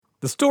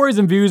The stories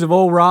and views of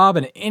Old Rob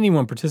and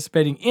anyone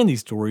participating in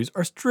these stories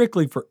are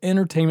strictly for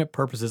entertainment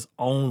purposes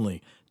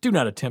only. Do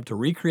not attempt to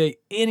recreate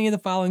any of the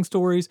following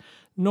stories,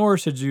 nor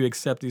should you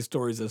accept these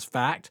stories as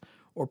fact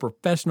or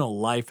professional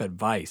life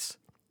advice.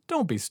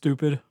 Don't be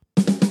stupid.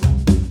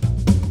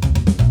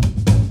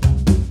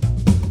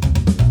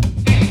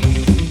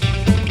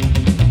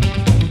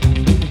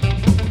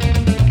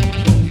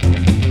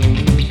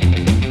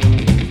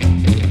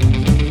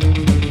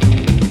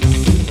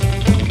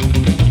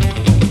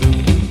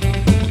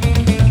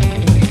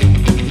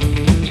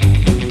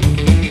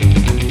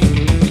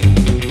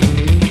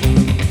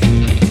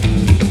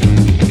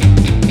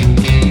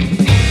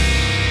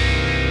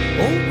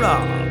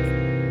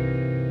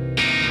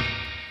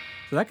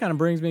 So that kind of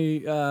brings me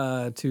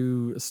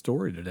to a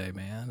story today,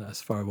 man, as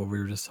far as what we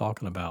were just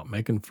talking about.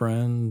 Making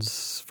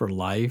friends for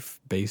life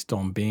based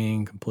on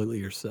being completely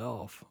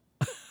yourself.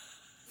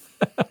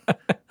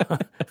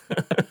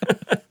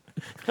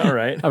 All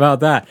right. How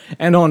about that?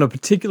 And on a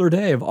particular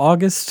day of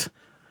August,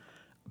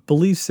 I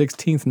believe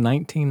 16th,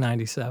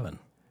 1997.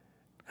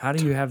 How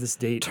do you have this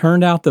date?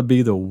 Turned out to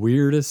be the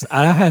weirdest.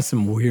 I had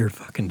some weird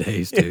fucking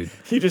days, dude.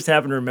 You just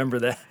happen to remember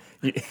that.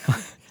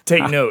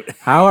 Take note.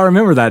 How I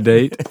remember that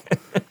date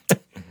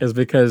is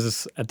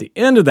because at the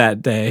end of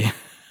that day,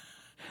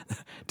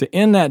 to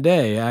end that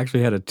day, I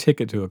actually had a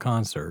ticket to a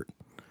concert,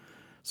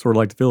 sort of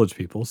like the Village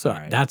People. So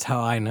That's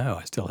how I know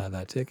I still have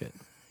that ticket.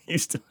 You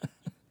still.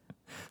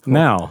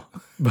 Now,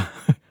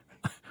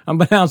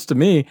 unbeknownst to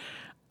me,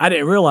 I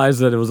didn't realize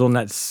that it was on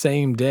that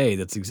same day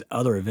that these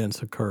other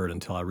events occurred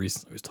until I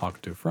recently was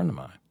talking to a friend of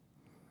mine.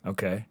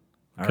 Okay.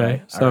 All Okay.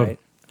 right. So,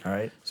 All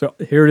right. So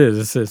here it is.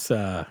 This is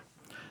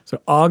so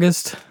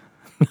August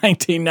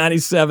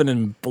 1997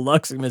 in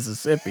Biloxi,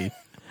 Mississippi.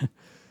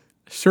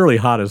 Surely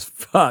hot as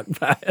fuck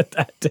at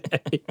that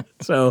day.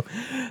 So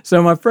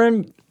my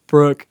friend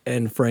Brooke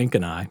and Frank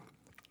and I,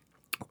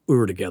 we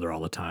were together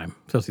all the time,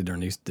 especially during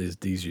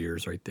these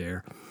years right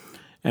there.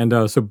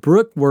 And so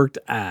Brooke worked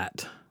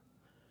at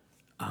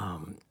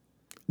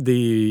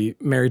the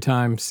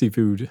Maritime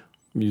Seafood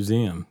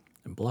Museum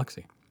in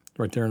Biloxi,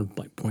 right there in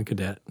like Point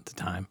Cadet at the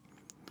time.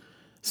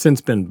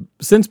 Since been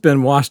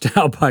washed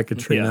out by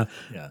Katrina.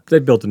 Yeah. They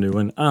built a new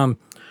one.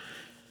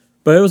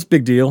 But it was a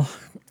big deal.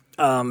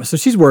 So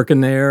she's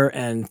working there,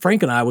 and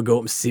Frank and I would go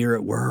up and see her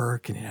at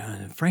work.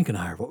 And Frank and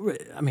I,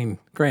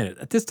 granted,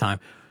 at this time,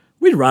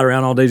 we'd ride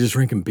around all day just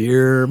drinking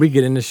beer. We'd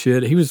get into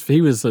shit. He was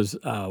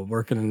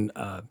working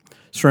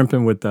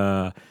shrimping with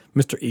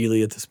Mr.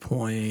 Ely at this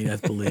point, I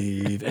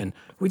believe. And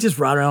we just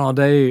ride around all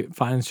day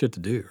finding shit to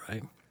do,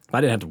 right? If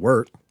I didn't have to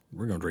work,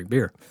 we're going to drink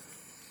beer.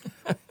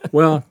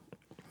 Well,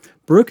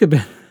 Brooke had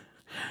been.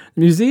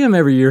 The museum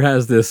every year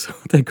has this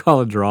what they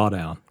call a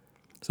drawdown.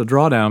 So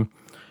drawdown,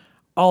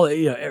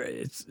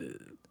 it's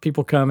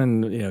people come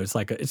and it's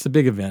it's a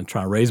big event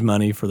trying to raise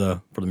money for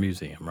the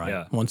museum, right?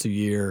 Yeah. Once a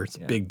year, it's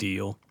a big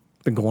deal.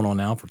 Been going on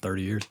now for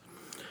 30 years.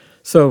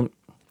 So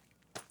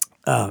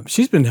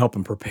she's been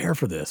helping prepare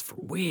for this for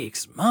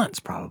weeks, months,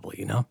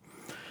 probably.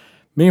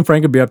 Me and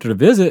Frank would be up there to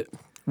visit.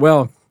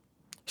 Well,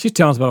 she's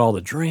telling us about all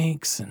the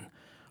drinks and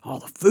all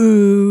the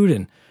food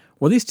and.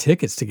 Well, these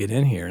tickets to get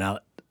in here now,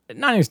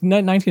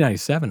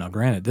 1997. Now,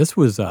 granted, this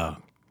was they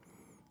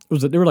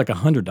were like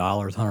 $100,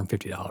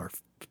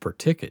 $150 per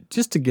ticket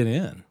just to get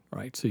in,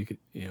 right? So you could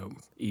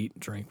eat,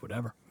 drink,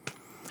 whatever.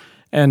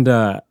 And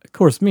of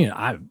course,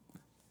 I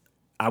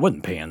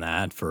wasn't paying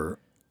that for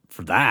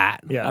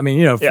that. Yeah. I mean,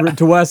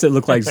 to us it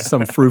looked like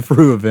some frou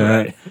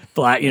event,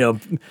 Right.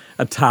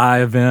 a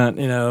Thai event,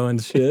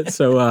 and shit.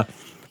 So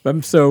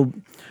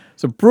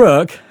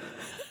Brooke.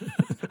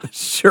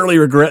 Surely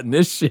regretting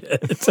this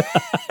shit.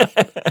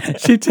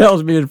 She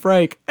tells me and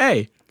Frank,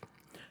 hey,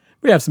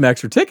 we have some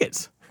extra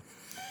tickets.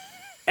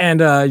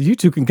 And you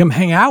two can come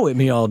hang out with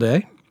me all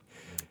day.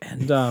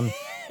 And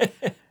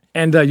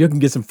you can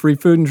get some free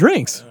food and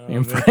drinks.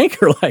 And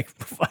Frank are like,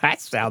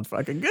 that sounds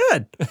fucking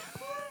good.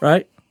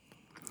 Right?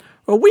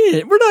 Well,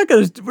 we're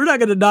not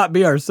gonna not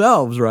be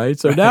ourselves, right?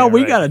 So now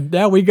we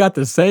got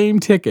the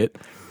same ticket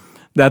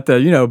that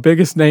the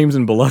biggest names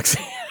in Biloxi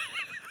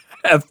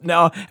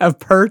have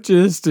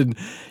purchased, and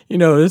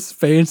this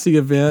fancy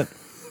event,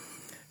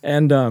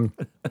 and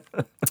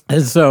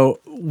so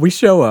we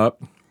show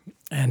up,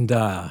 and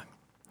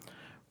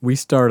we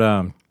start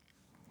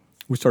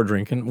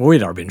drinking. Well,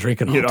 we'd already been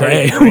drinking all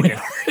day. We'd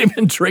already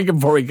been drinking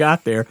before we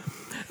got there.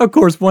 Of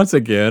course, once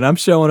again, I'm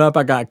showing up.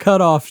 I got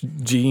cut off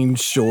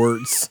jeans,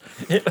 shorts.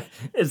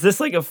 Is this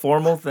like a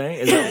formal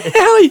thing?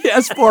 Hell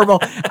yes, formal.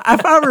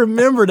 If I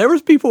remember, there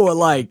was people with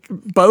like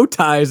bow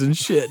ties and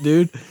shit,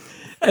 dude.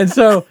 And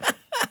so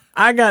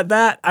I got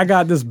that. I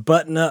got this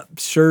button-up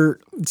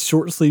shirt,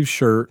 short sleeve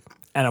shirt,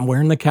 and I'm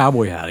wearing the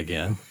cowboy hat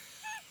again.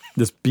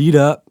 This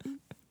beat-up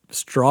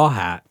straw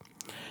hat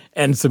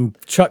and some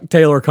Chuck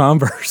Taylor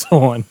Converse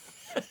on.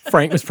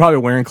 Frank was probably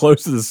wearing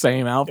close to the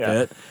same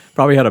outfit. Yeah.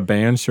 Probably had a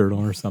band shirt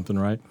on or something,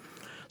 right?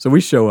 So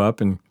we show up,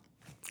 and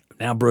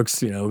now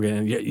Brooks,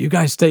 you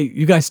guys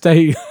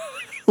stay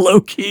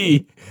low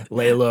key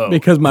Lay low.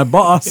 because my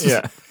boss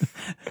yeah.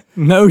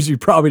 knows you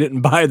probably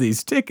didn't buy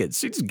these tickets.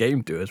 She just gave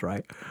them to us,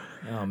 right?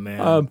 Oh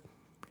man.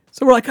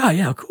 So we're like, oh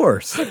yeah, of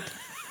course. Of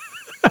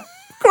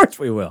course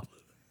we will.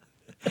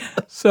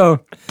 So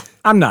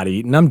I'm not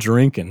eating, I'm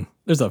drinking.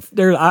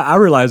 I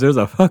realize there's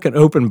a fucking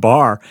open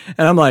bar.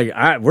 And I'm like,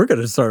 we're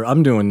gonna start.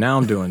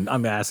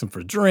 I'm asking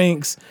for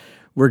drinks.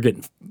 We're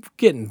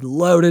getting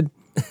loaded.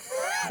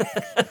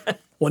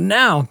 Well,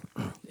 now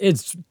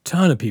it's a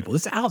ton of people.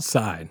 It's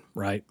outside,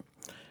 right?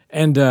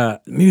 And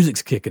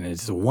music's kicking in.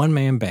 It's a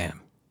one-man band.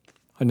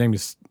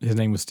 His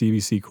name was Stevie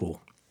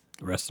Seacool.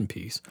 Rest in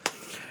peace.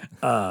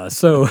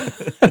 So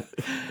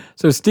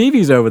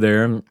Stevie's over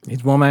there. And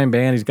he's one-man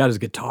band. He's got his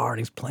guitar and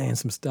he's playing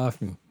some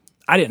stuff. And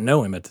I didn't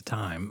know him at the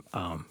time.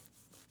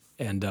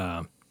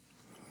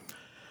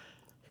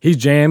 He's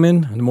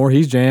jamming. And the more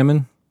he's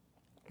jamming,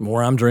 the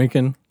more I'm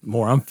drinking, the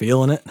more I'm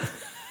feeling it.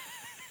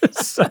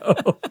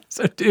 so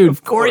dude,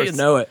 before you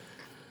know it,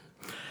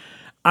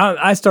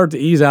 I start to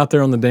ease out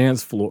there on the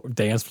dance floor.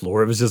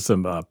 It was just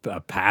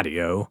a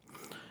patio.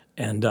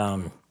 And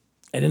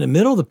in the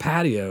middle of the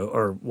patio,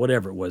 or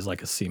whatever it was,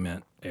 like a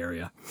cement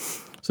area.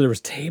 So there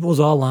was tables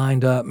all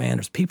lined up, man.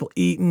 There's people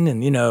eating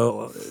and,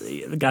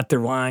 they got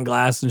their wine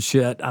glass and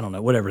shit. I don't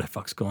know, whatever the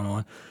fuck's going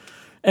on.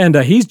 And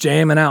he's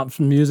jamming out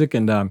some music,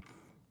 and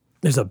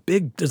there's a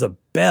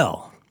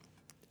bell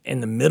in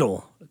the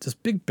middle. This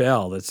big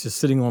bell that's just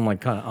sitting on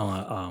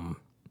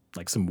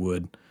like some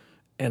wood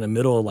in the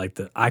middle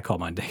of I call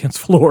my dance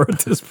floor at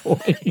this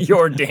point.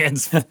 Your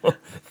dance floor.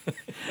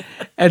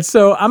 And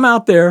so I'm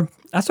out there.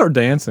 I start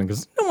dancing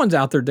because no one's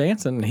out there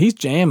dancing. And he's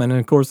jamming, and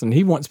of course,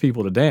 he wants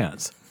people to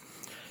dance.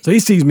 So he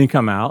sees me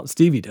come out.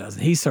 Stevie does,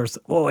 and he starts.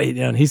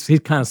 And he's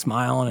kind of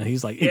smiling, and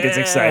he's like, He gets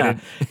excited.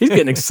 He's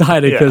getting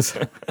excited because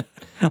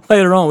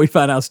later on we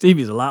find out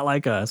Stevie's a lot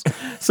like us.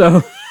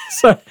 So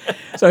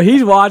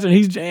he's watching,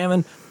 he's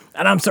jamming,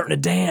 and I'm starting to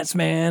dance,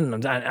 man.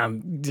 And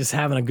I'm just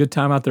having a good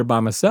time out there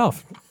by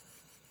myself.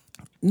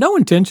 No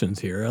intentions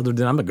here other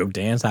than I'm gonna go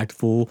dance, act a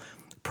fool.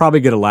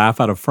 Probably get a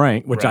laugh out of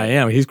Frank, which I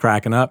am. He's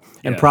cracking up,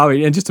 and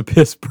just to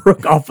piss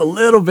Brooke off a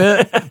little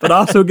bit, but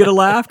also get a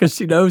laugh because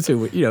she knows who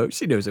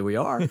we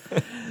are.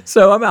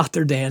 So I'm out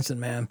there dancing,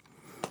 man,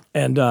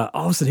 and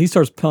all of a sudden he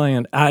starts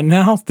playing. I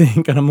now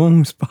think, and I'm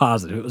almost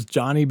positive, it was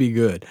Johnny B.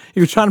 Good.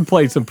 He was trying to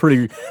play some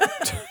pretty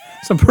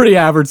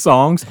average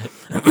songs.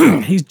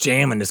 He's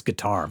jamming this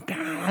guitar.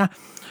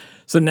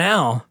 So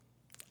now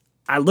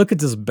I look at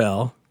this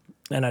bell.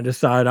 And I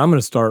decide I'm going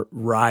to start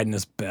riding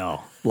this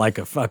bell like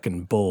a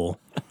fucking bull.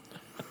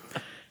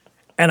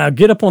 And I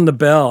get up on the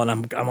bell, and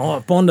I'm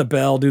up on the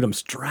bell, dude. I'm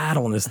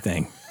straddling this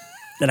thing,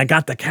 and I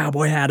got the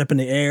cowboy hat up in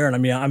the air, and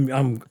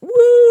I'm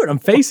woo, and I'm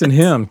facing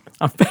him.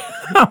 I'm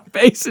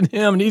facing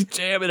him, and he's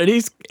jamming, and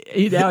he's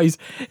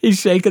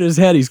shaking his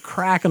head, he's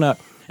cracking up,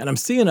 and I'm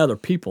seeing other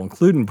people,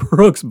 including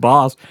Brooke's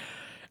boss,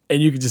 and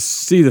you can just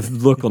see the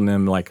look on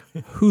them, like,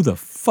 who the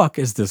fuck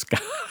is this guy?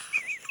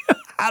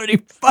 How did he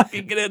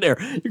fucking get in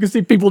there? You can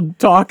see people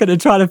talking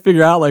and trying to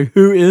figure out, like,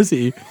 who is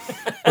he,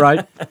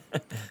 right?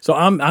 So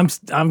I'm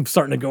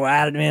starting to go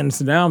at it, man.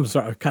 So now I'm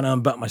starting to kind of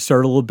unbutton my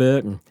shirt a little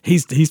bit, and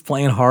he's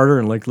playing harder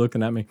and like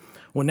looking at me.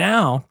 Well,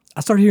 now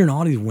I start hearing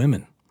all these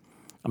women.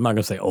 I'm not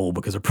gonna say old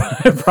because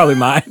they're probably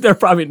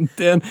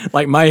 10,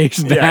 like my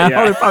age now.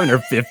 Yeah. They're probably in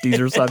their 50s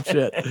or some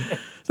shit.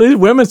 So these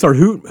women start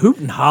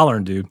hooting and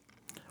hollering, dude.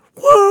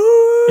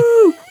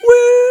 Woo,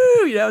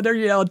 woo! They're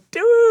yelling,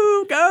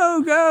 dude,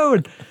 go.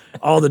 And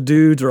all the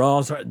dudes are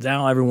all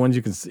down. Everyone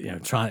you can see,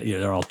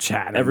 they're all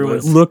chatting.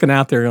 Everyone's looking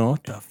out there going,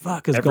 what the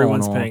fuck is going on?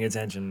 Everyone's paying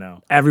attention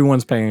now.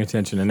 Everyone's paying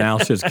attention, and now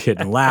it's just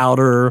getting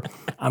louder.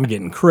 I'm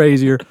getting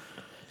crazier.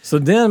 So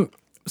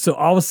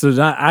all of a sudden,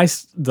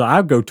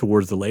 I go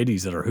towards the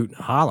ladies that are hooting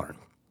and hollering.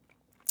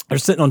 They're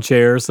sitting on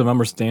chairs. Some of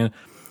them are standing.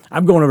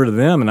 I'm going over to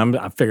them, and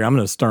I figure I'm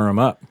going to stir them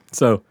up.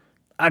 So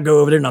I go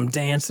over there, and I'm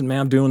dancing, man.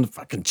 I'm doing the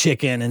fucking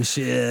chicken and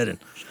shit,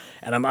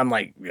 and I'm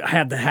like, I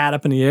have the hat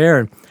up in the air,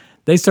 and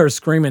they start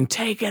screaming,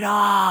 take it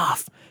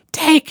off.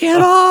 Take it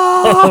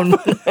off. Oh, no.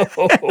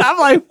 And I'm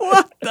like,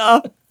 what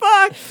the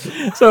fuck?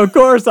 So, of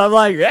course, I'm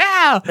like,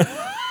 yeah.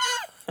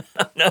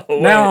 No way.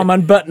 Now I'm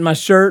unbuttoning my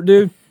shirt,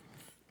 dude.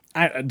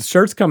 The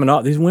shirt's coming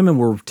off. These women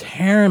were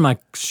tearing my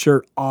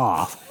shirt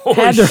off.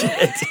 Had their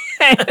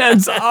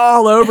hands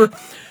all over.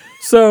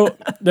 So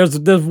there's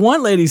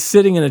one lady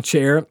sitting in a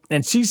chair,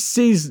 and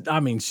she's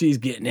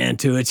getting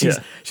into it.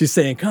 She's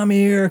saying, come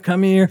here.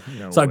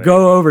 No So way. I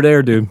go over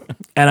there, dude,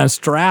 and I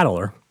straddle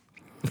her.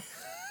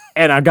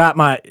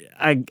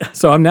 And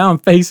so I'm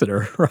facing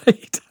her,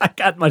 right? I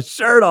got my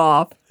shirt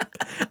off.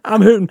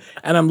 I'm hooting,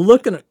 and I'm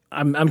looking,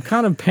 I'm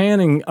kind of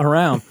panning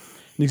around.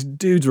 These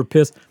dudes were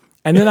pissed.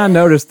 And then I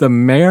noticed the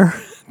mayor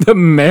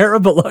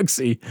of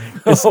Biloxi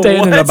is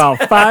standing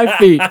about 5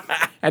 feet,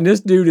 and this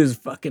dude is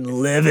fucking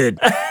livid.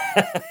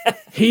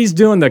 He's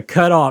doing the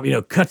cut off,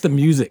 cut the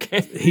music.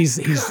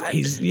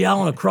 He's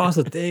yelling across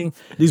the thing.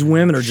 These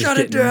women are just Shut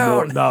it getting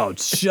down. No,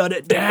 shut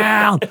it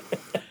down.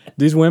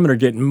 these women are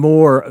getting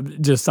more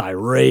just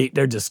irate.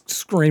 They're just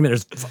screaming.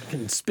 There's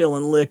fucking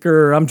spilling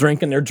liquor. I'm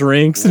drinking their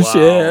drinks and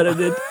shit.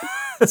 And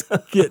it's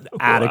getting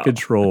out of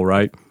control,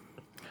 right?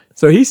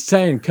 So he's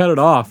saying, cut it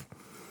off.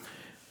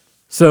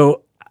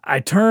 So I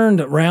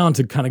turned around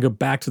to kind of go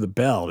back to the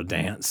bell to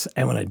dance.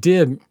 And when I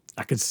did,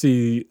 I could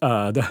see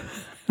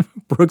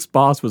Brooke's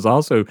boss was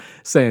also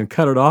saying,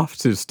 cut it off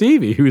to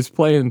Stevie, who was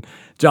playing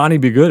Johnny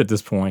Be Good at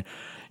this point.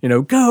 You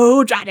know,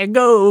 go, Johnny,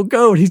 go,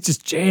 go. And he's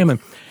just jamming.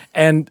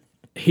 And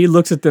he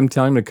looks at them,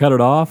 telling them to cut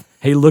it off.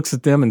 He looks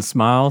at them and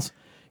smiles,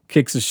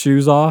 kicks his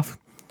shoes off.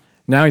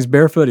 Now he's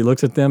barefoot. He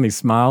looks at them, he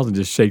smiles, and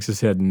just shakes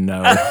his head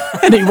no.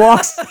 And he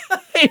walks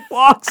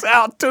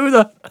out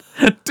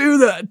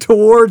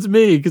towards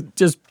me,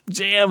 just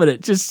jamming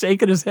it, just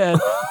shaking his head,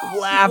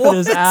 laughing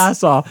his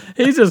ass off.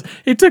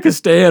 He took a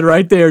stand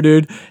right there,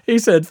 dude. He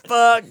said,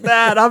 "Fuck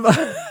that! I'm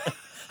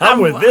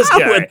with this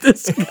guy." I'm with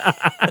this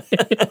guy.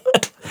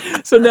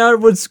 So now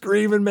everyone's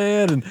screaming,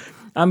 man, and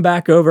I'm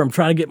back over. I'm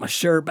trying to get my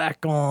shirt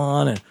back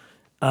on,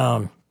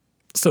 and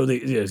so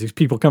these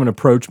people come and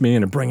approach me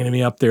and are bringing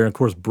me up there. And of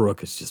course,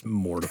 Brooke is just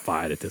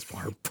mortified at this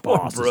point. Her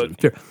boss is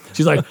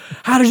she's like,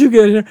 "How did you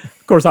get here?"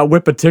 Of course, I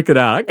whip a ticket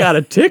out. I got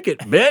a ticket,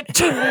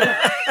 bitch.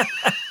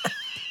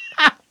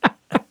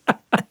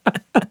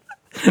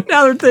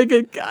 Now they're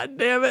thinking, God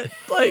damn it!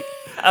 Like,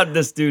 how did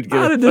this dude get?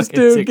 How did this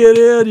dude get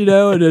in? You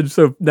know, and then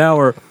so now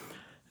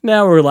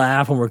we're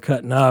laughing, we're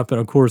cutting up, and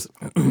of course,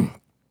 we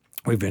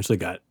eventually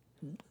got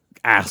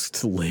asked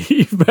to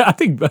leave. I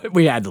think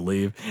we had to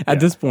leave at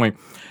this point.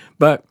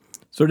 But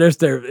so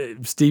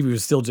Stevie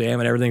was still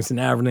jamming everything, so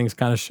now everything's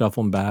kind of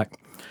shuffling back.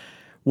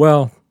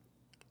 Well,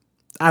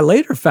 I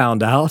later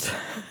found out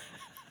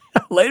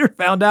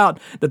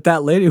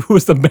that lady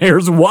was the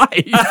mayor's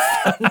wife.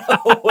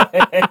 No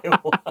way.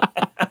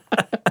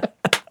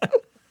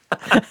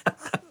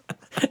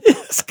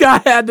 This guy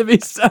had to be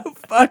so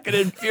fucking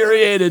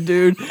infuriated,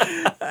 dude.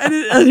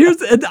 And here's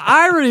the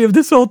irony of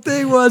this whole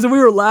thing was, and we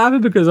were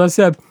laughing because I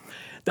said,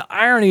 the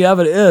irony of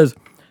it is,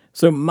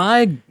 so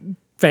my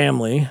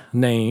family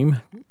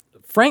name,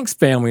 Frank's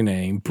family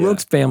name,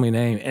 Brooke's family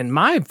name, and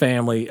my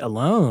family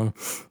alone,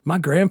 my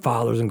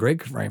grandfathers and great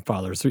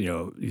grandfathers, you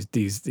know,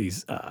 these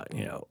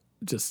you know,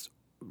 just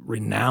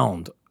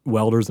renowned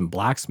welders and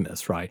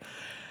blacksmiths, right?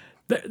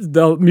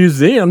 The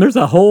museum, there's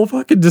a whole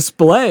fucking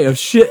display of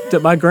shit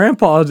that my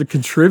grandpa had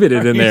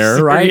contributed in there,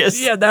 serious?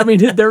 Right? Yeah, I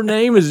mean, their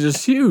name is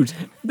just huge.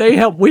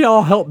 We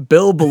all helped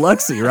build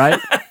Biloxi, right?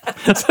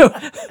 so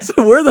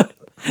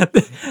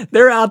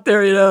they're out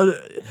there, you know,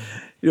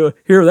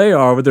 here they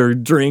are with their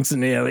drinks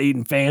and, you know,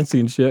 eating fancy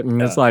and shit.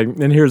 And it's like,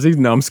 and here's these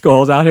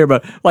numbskulls out here.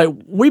 But like,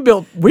 we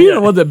the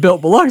ones that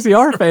built Biloxi,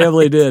 our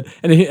family did.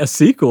 And a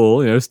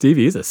sequel, you know,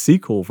 Stevie is a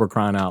sequel, for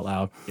crying out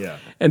loud. Yeah.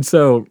 And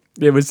so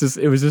it was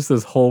just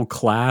this whole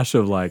clash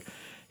of like,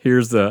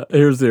 here's their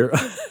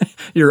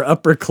your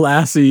upper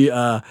classy,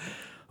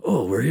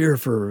 we're here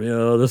for, you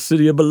know, the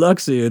city of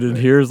Biloxi. And then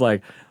here's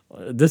like,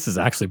 this is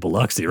actually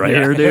Biloxi right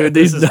here, dude.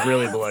 This is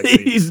really Biloxi.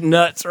 These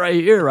nuts right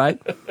here, right?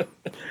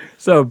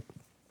 So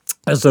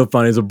that's so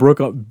funny. So Brooke,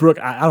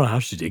 I don't know how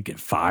she did get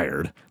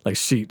fired. Like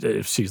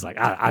she's like,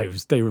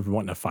 they were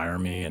wanting to fire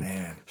me,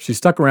 and she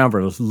stuck around for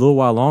a little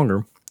while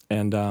longer.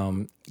 And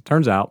it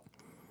turns out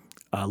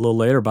a little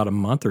later, about a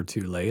month or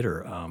two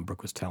later,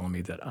 Brooke was telling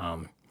me that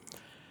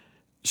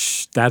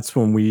that's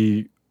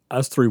when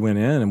us three went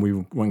in and we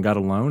went and got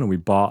a loan and we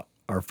bought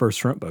our first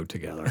shrimp boat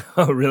together.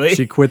 Oh, really?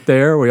 She quit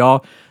there.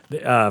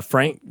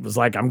 Frank was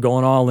like, I'm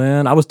going all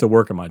in. I was still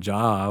working my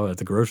job at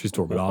the grocery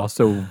store, but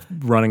also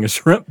running a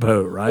shrimp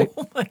boat, right?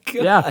 Oh, my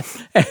God. Yeah.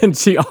 And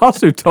she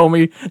also told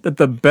me that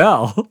the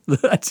bell,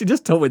 she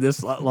just told me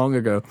this not long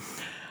ago.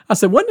 I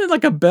said, wasn't it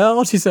like a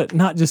bell? She said,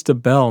 not just a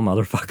bell,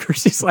 motherfucker.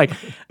 She's like,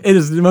 it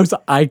is the most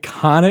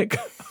iconic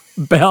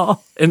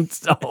bell in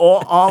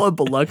all of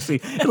Biloxi.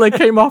 It like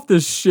came off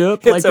this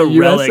ship, It's like a the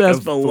relic USS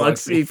of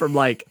Biloxi from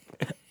like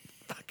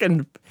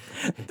fucking...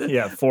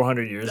 Yeah,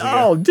 400 years ago.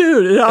 Oh,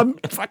 dude, I'm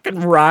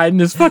fucking riding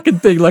this fucking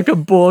thing like a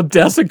bull,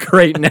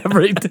 desecrating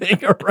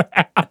everything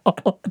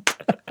around.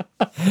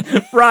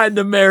 Riding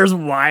the mayor's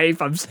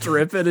wife. I'm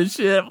stripping and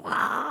shit.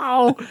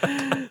 Wow.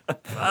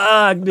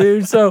 Fuck,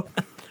 dude. So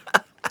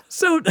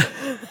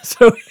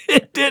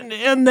it didn't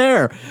end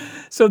there.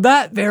 So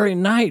that very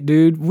night,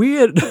 dude, we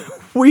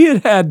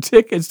had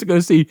tickets to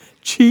go see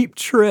Cheap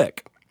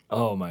Trick.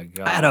 Oh, my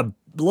God. At a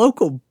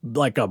local,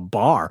 like a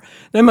bar.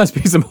 There must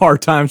be some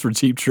hard times for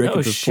Cheap Trick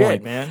at this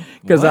point, man.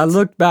 Because I What?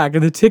 looked back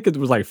and the ticket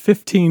was like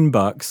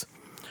 $15.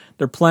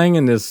 They're playing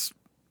in this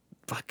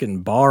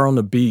fucking bar on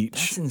the beach.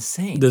 That's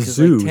insane. The 'cause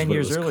Zoo is Like 10 what it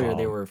years was earlier,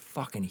 they called. were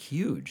fucking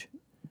huge.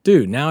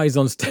 Dude, now he's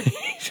on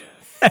stage.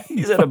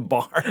 He's at a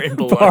bar in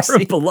Bar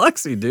Biloxi. of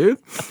Biloxi, dude.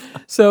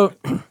 So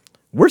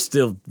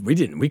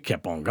we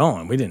kept on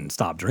going. We didn't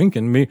stop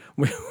drinking. Me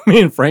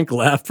and Frank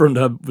left from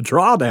the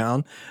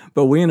drawdown,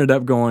 but we ended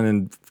up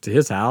going to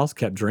his house,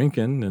 kept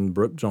drinking, and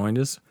Brooke joined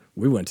us.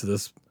 We went to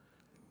this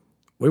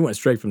we went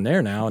straight from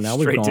there now, and now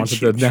Straight we've to gone to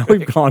Cheap the now Trick.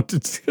 we've gone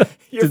to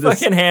You're the,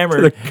 fucking to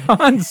hammered. the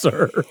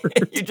concert.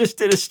 You just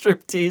did a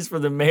striptease for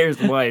the mayor's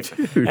wife,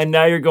 and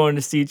now you're going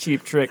to see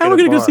Cheap Trick. How at are a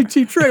we gonna go bar. see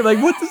Cheap Trick? Like,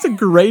 what is the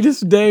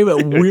greatest day,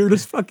 but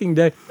weirdest fucking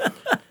day?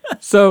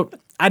 So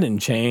I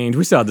didn't change.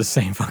 We still had the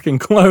same fucking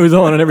clothes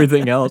on and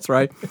everything else,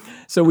 right?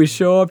 So we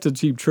show up to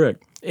Cheap Trick.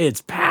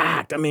 It's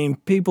packed. I mean,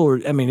 people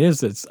are. I mean,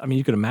 it's. I mean,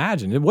 you can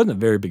imagine it wasn't a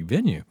very big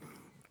venue.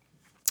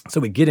 So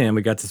we get in,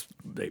 we got this,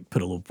 they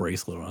put a little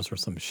bracelet on us or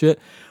some shit.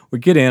 We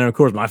get in, and of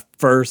course, my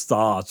first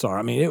thoughts are,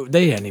 I mean,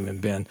 they hadn't even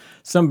been,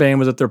 some band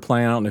was up there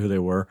playing, I don't know who they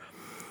were.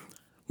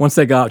 Once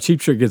they got,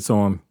 Cheap Trick gets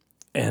on,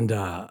 and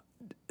yeah,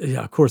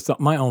 of course,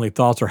 my only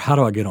thoughts are, how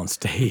do I get on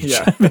stage?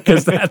 Yeah.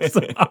 Because that's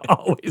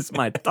always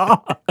my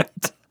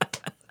thought.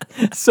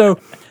 So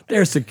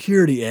there's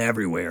security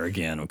everywhere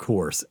again, of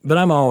course. But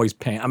I'm always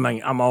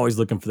I'm always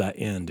looking for that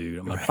end, dude.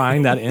 I'm gonna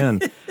find that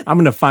end. I'm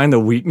gonna find the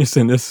weakness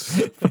in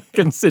this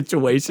fucking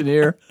situation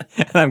here,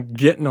 and I'm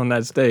getting on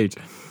that stage.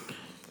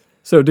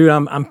 So, dude,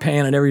 I'm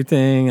panning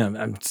everything.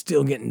 I'm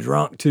still getting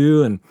drunk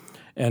too,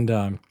 and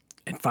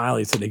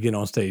finally, so they get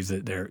on stage,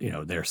 that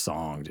their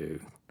song,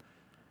 dude.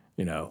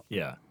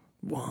 Yeah.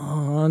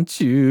 Want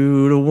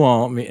you to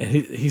want me. And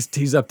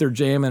he's up there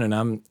jamming, and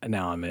I'm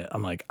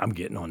like, I'm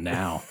getting on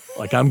now.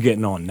 Like, I'm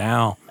getting on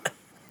now.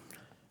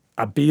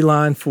 I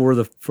beeline for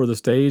the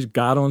stage,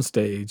 got on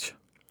stage,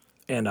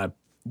 and I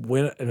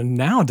went. And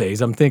nowadays,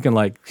 I'm thinking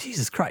like,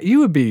 Jesus Christ, they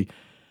would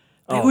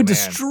man.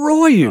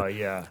 destroy you. Oh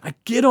yeah. I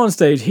get on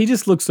stage. He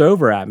just looks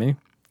over at me,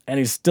 and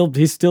he's still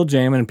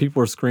jamming, and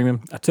people are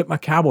screaming. I took my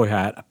cowboy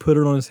hat, I put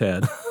it on his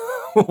head.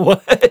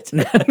 What?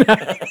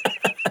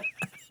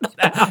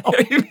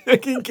 Are you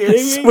fucking kidding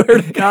me?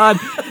 Swear to God,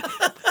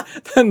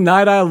 the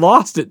night I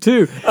lost it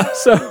too.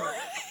 So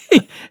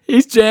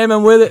he's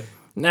jamming with it.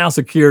 Now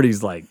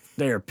security's like,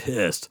 they're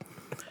pissed.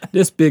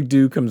 This big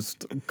dude comes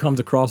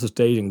across the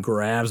stage and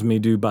grabs me,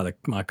 dude, by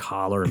my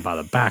collar and by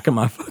the back of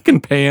my fucking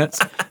pants,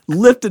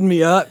 lifted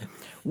me up,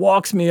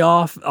 walks me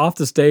off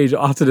the stage,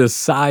 off to this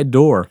side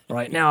door.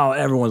 Right now,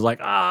 everyone's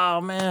like,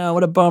 oh man,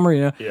 what a bummer,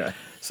 Yeah.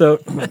 So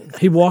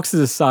he walks to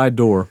the side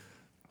door.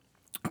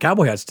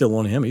 Cowboy hat's still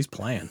on him. He's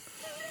playing.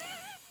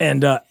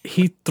 And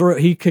he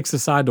kicks the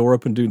side door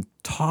open, dude,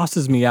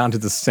 tosses me out into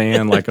the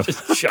sand like a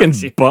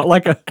fucking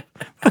like a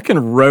fucking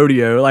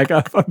rodeo, like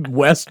a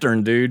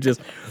western, dude.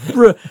 Just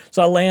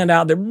so I land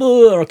out there,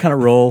 or kind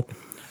of roll,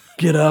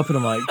 get up, and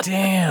I'm like,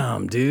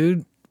 damn,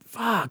 dude,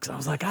 fuck. So I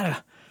was like,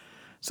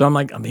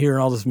 I'm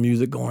hearing all this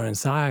music going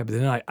inside, but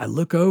then I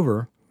look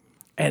over,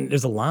 and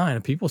there's a line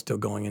of people still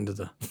going into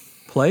the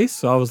place.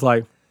 So I was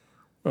like,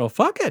 well,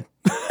 fuck it.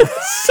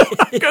 So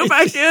I go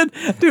back in.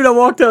 Dude, I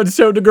walked out and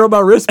showed the girl my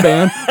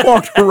wristband.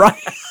 Walked right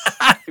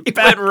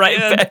Went right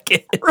back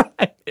in.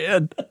 right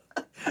in.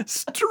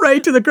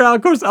 Straight to the crowd.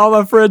 Of course, all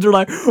my friends are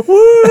like, woo,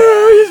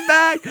 he's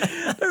back.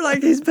 They're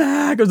like, he's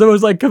back. Because I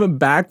was like coming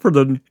back for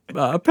the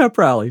pep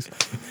rallies.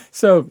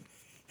 So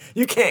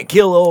You can't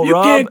kill old you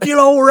Rob. can't kill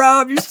old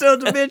Rob, you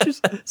sons of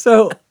bitches.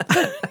 So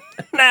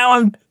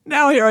now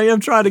here I am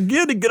trying to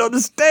get on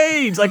the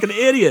stage like an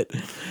idiot.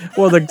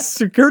 Well, the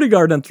security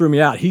guard done threw me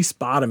out. He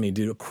spotted me,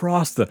 dude,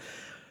 across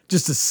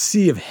just a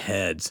sea of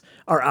heads.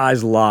 Our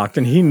eyes locked,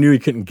 and he knew he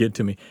couldn't get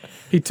to me.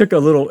 He took it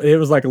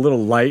was like a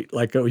little light,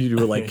 like you do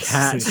with like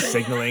cats.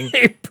 Signaling.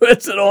 He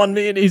puts it on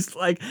me, and he's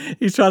trying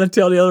to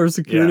tell the other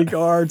security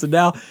guards. And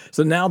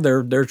now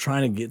they're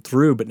trying to get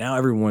through, but now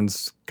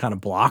everyone's kind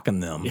of blocking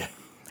them. Yeah.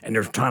 And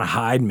they're trying to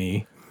hide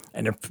me,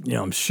 and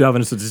I'm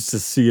shoving so just to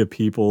see a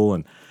people.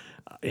 And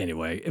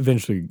anyway,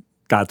 eventually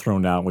got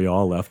thrown out, and we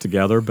all left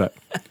together. But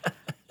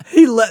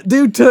he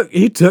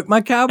took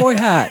my cowboy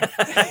hat.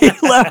 He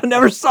left,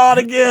 never saw it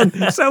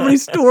again. So many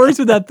stories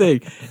with that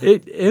thing.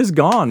 It is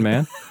gone,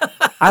 man.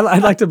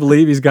 I'd like to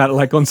believe he's got it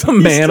like on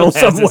some mantle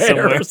still has it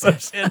somewhere or some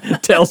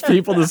shit. Tells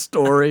people the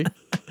story.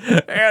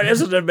 Yeah, this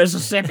is in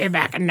Mississippi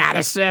back in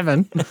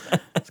 '97.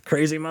 This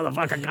crazy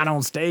motherfucker got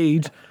on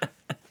stage.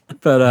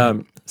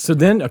 But so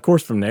then, of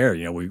course, from there,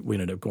 we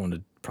ended up going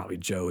to probably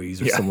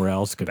Joey's or somewhere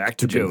else. Back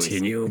to Joey's.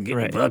 Continue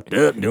getting fucked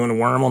up, doing a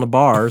worm on the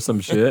bar or some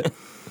shit.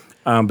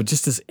 But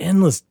just this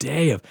endless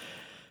day of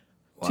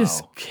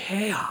just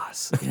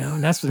chaos,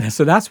 And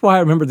that's why I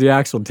remember the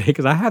actual day,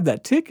 because I had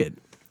that ticket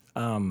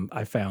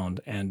I found,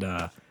 and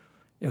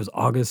it was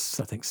August,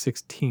 I think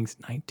 16th,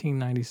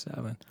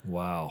 1997.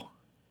 Wow.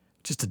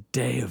 Just a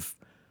day of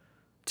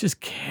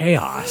just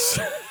chaos.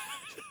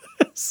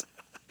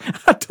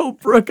 I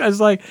told Brooke, I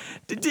was like,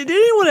 did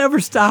anyone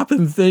ever stop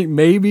and think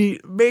maybe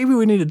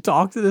we need to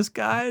talk to this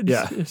guy?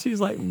 And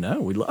she's like,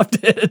 no, we loved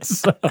it.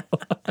 So.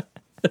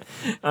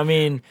 I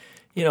mean,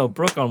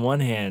 Brooke on one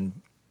hand,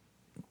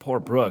 poor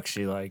Brooke,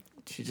 she wanted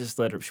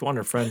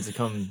her friends to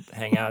come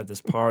hang out at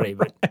this party,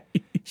 but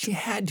she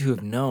had to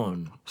have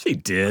known. She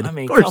did. I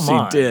mean, of course come she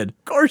on. did.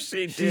 Of course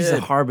she did. She's a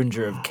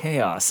harbinger of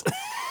chaos.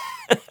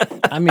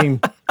 I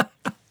mean,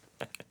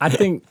 I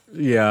think,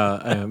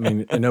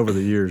 and over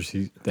the years,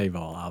 they've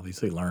all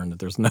obviously learned that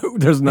there's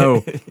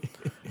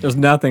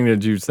nothing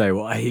that you'd say,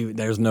 well,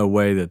 there's no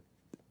way that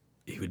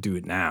he would do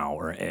it now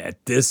or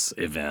at this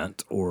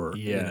event or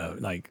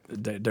like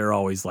they're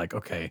always like,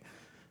 okay,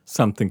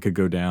 something could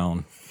go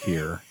down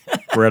here.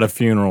 We're at a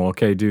funeral,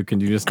 okay, dude, can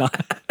you just not?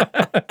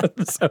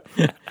 So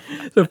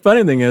the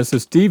funny thing is, so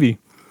Stevie,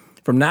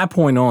 from that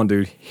point on,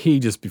 dude, he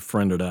just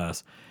befriended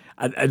us.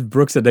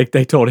 Brooks said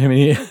they told him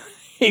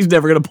he's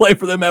never gonna play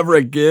for them ever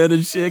again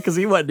and shit because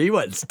he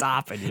wasn't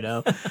stopping,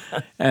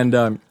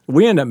 And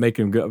we ended up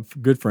making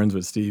good friends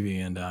with Stevie,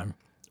 and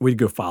we'd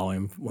go follow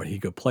him when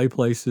he'd go play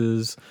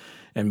places,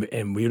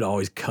 and we'd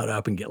always cut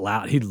up and get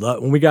loud. He'd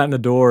love when we got in the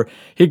door.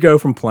 He'd go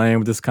from playing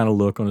with this kind of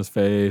look on his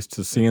face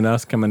to seeing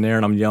us come in there,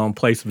 and I'm yelling,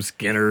 "Play some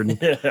Skinner,"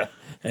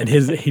 and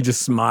he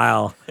just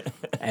smile,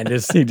 and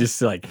he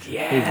just like He'd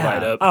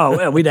light up. Oh,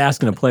 well, we'd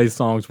ask him to play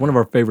songs. One of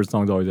our favorite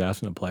songs, always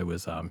asked him to play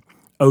was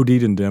 "OD'd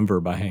in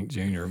Denver" by Hank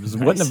Jr. It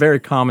wasn't a very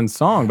common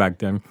song back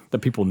then that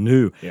people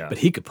knew, but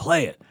he could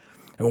play it.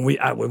 And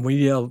when we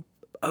yelled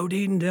 "OD'd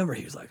in Denver,"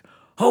 he was like,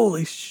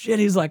 "Holy shit!"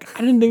 He's like,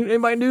 "I didn't think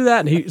anybody knew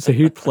that." And so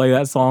he'd play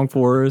that song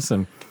for us,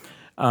 and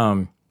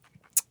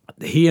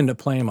he ended up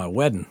playing my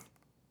wedding.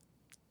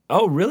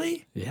 Oh,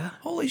 really? Yeah,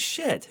 Holy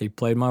shit! he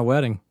played my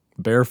wedding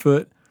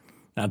barefoot.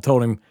 And I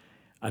told him,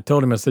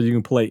 I said, "You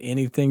can play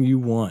anything you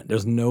want.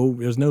 There's no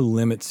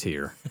limits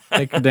here.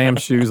 Take your damn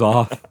shoes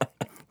off,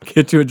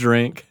 get you a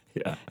drink,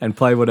 and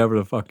play whatever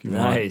the fuck you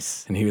want."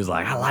 Nice. And he was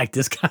like, "I like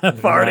this kind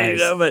of party,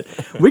 Nice.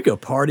 But we go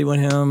party with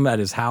him at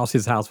his house.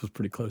 His house was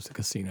pretty close to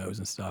casinos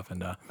and stuff, and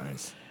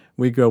Nice.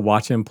 we go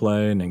watch him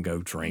play and then go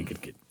drink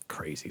and get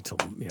crazy till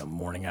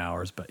morning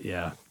hours. But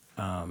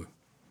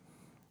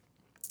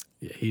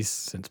he's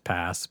since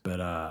passed.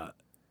 But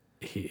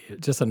he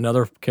just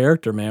another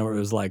character, man. Where it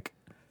was like,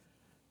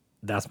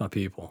 that's my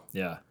people.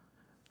 Yeah.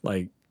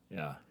 Like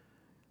Yeah.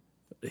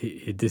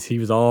 he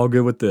was all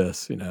good with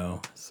this,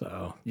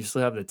 So You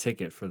still have the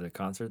ticket for the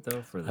concert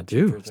though? For the I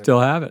do Jupiter still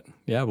have it.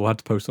 Yeah, we'll have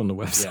to post it on the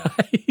website.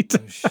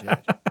 Oh shit!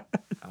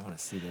 I want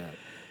to see that.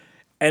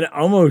 And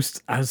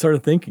I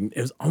started thinking,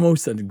 it was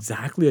almost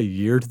exactly a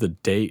year to the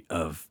date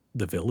of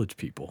the Village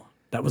People.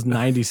 That was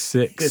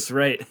 96. That's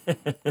right.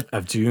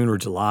 Of June or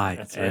July.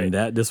 That's and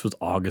right. this was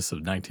August of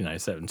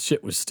 1997.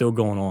 Shit was still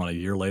going on a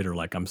year later.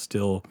 Like I'm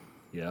still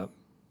Yep.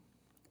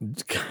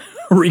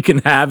 wreaking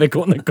havoc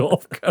on the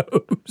Gulf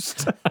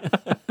Coast.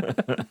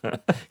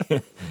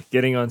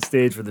 Getting on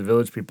stage with the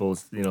Village People,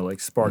 like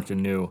sparked a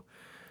new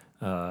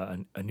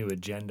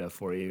agenda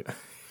for you.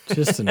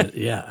 Just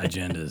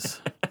agendas.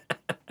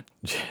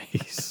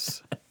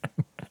 Jeez.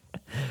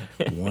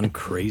 One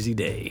crazy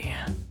day.